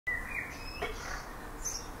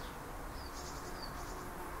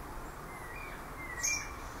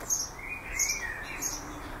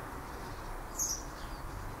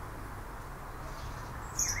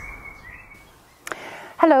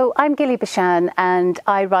Hello, I'm Ghillie Basan and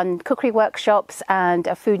I run cookery workshops and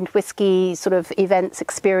a food and whiskey sort of events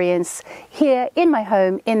experience here in my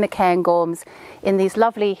home in the Cairngorms in these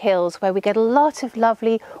lovely hills where we get a lot of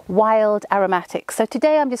lovely wild aromatics. So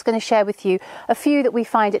today I'm just going to share with you a few that we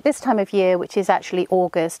find at this time of year, which is actually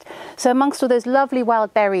August. So amongst all those lovely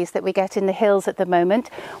wild berries that we get in the hills at the moment,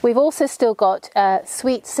 we've also still got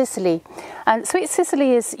sweet Sicily. And sweet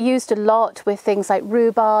Sicily is used a lot with things like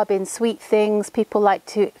rhubarb in sweet things. People like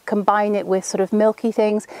to combine it with sort of milky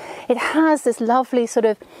things. It has this lovely sort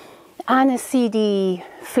of aniseedy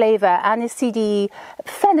flavour, aniseedy,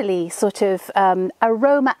 fennelly sort of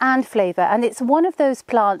aroma and flavour, and it's one of those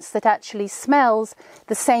plants that actually smells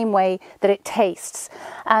the same way that it tastes.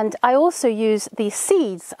 And I also use the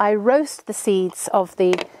seeds. I roast the seeds of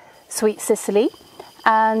the sweet Sicily,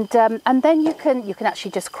 and then you can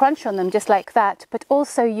actually just crunch on them just like that, but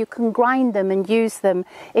also you can grind them and use them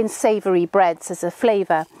in savoury breads as a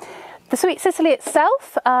flavour. The sweet Sicily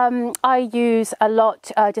itself, I use a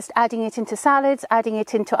lot just adding it into salads, adding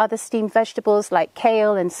it into other steamed vegetables like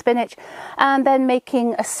kale and spinach, and then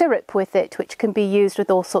making a syrup with it, which can be used with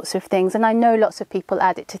all sorts of things. And I know lots of people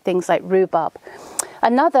add it to things like rhubarb.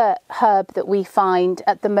 Another herb that we find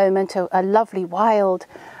at the moment, a lovely wild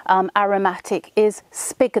aromatic, is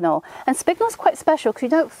spigonel. And spigonel is quite special because you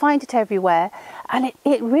don't find it everywhere, and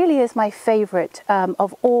it really is my favourite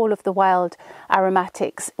of all of the wild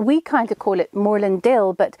aromatics. We kind of call it moorland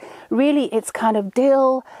dill, but really it's kind of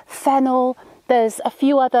dill, fennel. There's a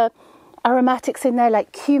few other aromatics in there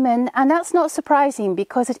like cumin, and that's not surprising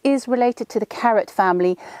because it is related to the carrot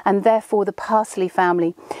family and therefore the parsley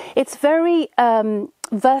family. It's very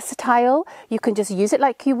versatile. You can just use it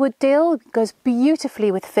like you would dill. It goes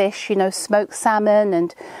beautifully with fish, you know, smoked salmon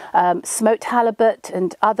and smoked halibut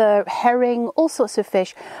and other herring, all sorts of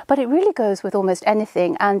fish, but it really goes with almost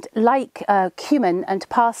anything. And like cumin and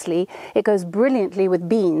parsley, it goes brilliantly with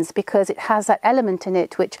beans because it has that element in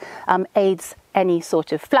it which aids any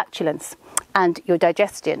sort of flatulence and your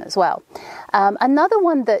digestion as well. Another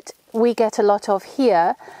one that we get a lot of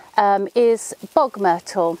here is bog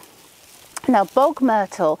myrtle. Now, bog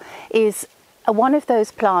myrtle is one of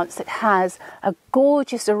those plants that has a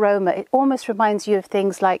gorgeous aroma. It almost reminds you of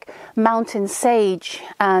things like mountain sage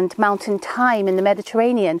and mountain thyme in the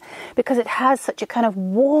Mediterranean because it has such a kind of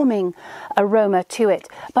warming aroma to it,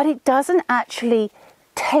 but it doesn't actually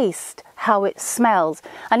taste how it smells.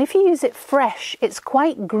 And if you use it fresh, it's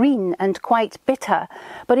quite green and quite bitter.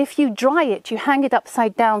 But if you dry it, you hang it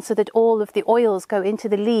upside down so that all of the oils go into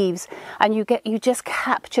the leaves and you just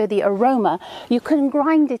capture the aroma. You can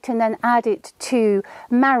grind it and then add it to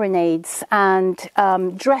marinades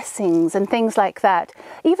and dressings and things like that.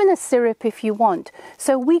 Even a syrup if you want.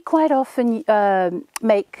 So we quite often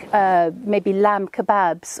make maybe lamb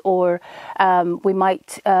kebabs, or we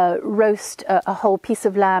might roast a whole piece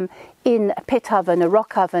of lamb in a pit oven, a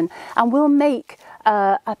rock oven, and we'll make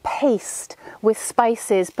a paste with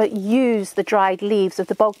spices but use the dried leaves of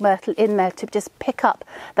the bog myrtle in there to just pick up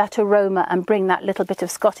that aroma and bring that little bit of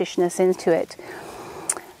Scottishness into it.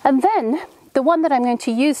 And then the one that I'm going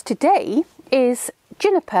to use today is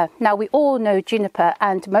juniper. Now we all know juniper,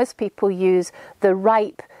 and most people use the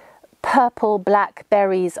ripe purple black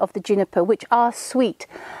berries of the juniper, which are sweet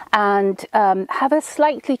and have a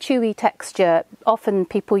slightly chewy texture. Often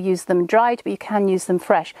people use them dried, but you can use them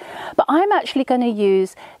fresh. But I'm actually going to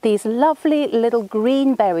use these lovely little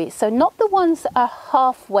green berries, so not the ones that are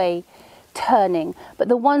halfway turning, but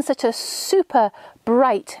the ones that are super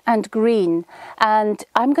bright and green, and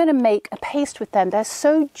I'm going to make a paste with them. They're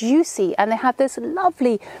so juicy and they have this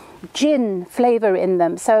lovely gin flavour in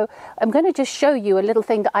them. So I'm going to just show you a little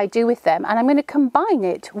thing that I do with them, and I'm going to combine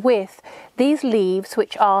it with these leaves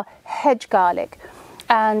which are hedge garlic.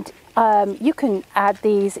 And you can add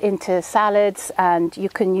these into salads and you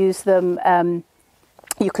can use them,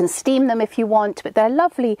 you can steam them if you want, but they're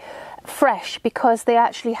lovely fresh because they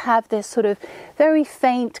actually have this sort of very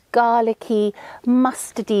faint garlicky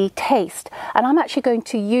mustardy taste. And I'm actually going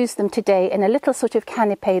to use them today in a little sort of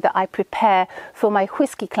canapé that I prepare for my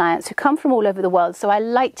whiskey clients who come from all over the world. So I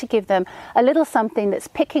like to give them a little something that's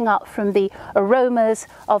picking up from the aromas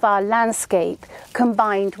of our landscape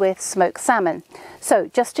combined with smoked salmon. So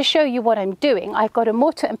just to show you what I'm doing, I've got a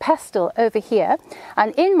mortar and pestle over here,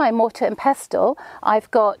 and in my mortar and pestle I've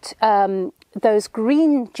got those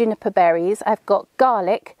green juniper berries, I've got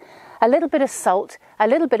garlic, a little bit of salt, a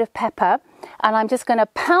little bit of pepper, and I'm just going to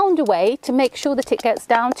pound away to make sure that it gets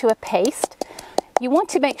down to a paste. You want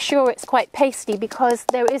to make sure it's quite pasty because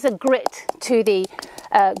there is a grit to the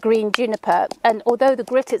green juniper. And although the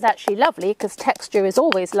grit is actually lovely, because texture is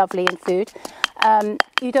always lovely in food,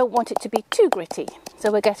 you don't want it to be too gritty.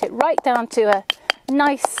 So we'll get it right down to a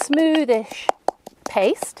nice smoothish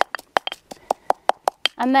paste.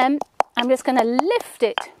 And then I'm just going to lift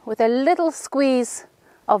it with a little squeeze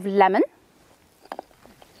of lemon.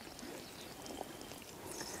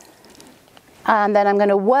 And then I'm going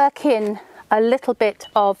to work in a little bit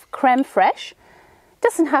of creme fraiche.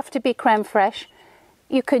 Doesn't have to be creme fraiche.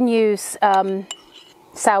 You can use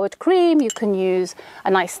soured cream, you can use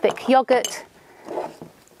a nice thick yogurt,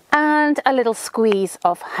 and a little squeeze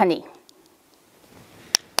of honey.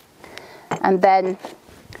 And then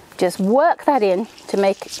just work that in to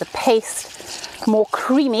make the paste more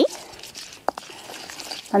creamy,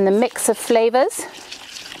 and the mix of flavors.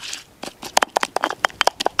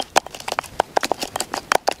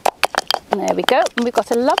 There we go, and we've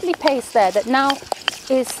got a lovely paste there that now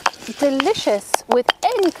is delicious with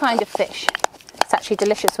any kind of fish. It's actually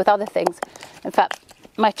delicious with other things. In fact,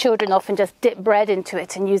 my children often just dip bread into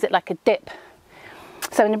it and use it like a dip.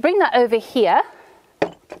 So I'm going to bring that over here.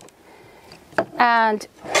 And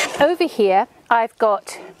over here I've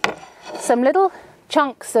got some little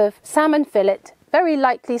chunks of salmon fillet, very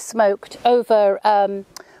lightly smoked over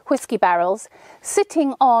whiskey barrels,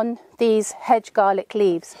 sitting on these hedge garlic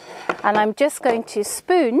leaves. And I'm just going to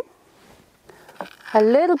spoon a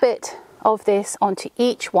little bit of this onto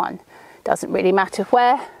each one. Doesn't really matter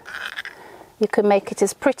where. You can make it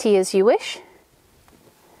as pretty as you wish.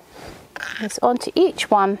 Just onto each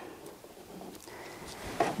one.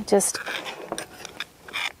 Just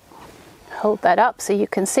hold that up so you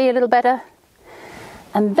can see a little better.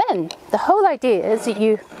 And then the whole idea is that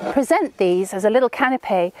you present these as a little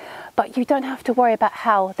canapé, but you don't have to worry about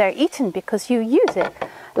how they're eaten because you use it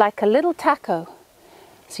like a little taco.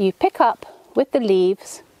 So you pick up with the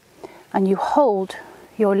leaves and you hold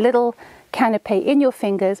your little canapé in your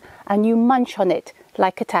fingers and you munch on it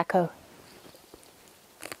like a taco.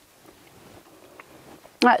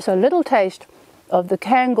 That's a little taste of the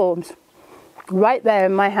Cairngorms right there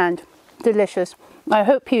in my hand. Delicious. I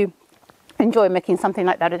hope you enjoy making something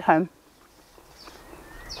like that at home.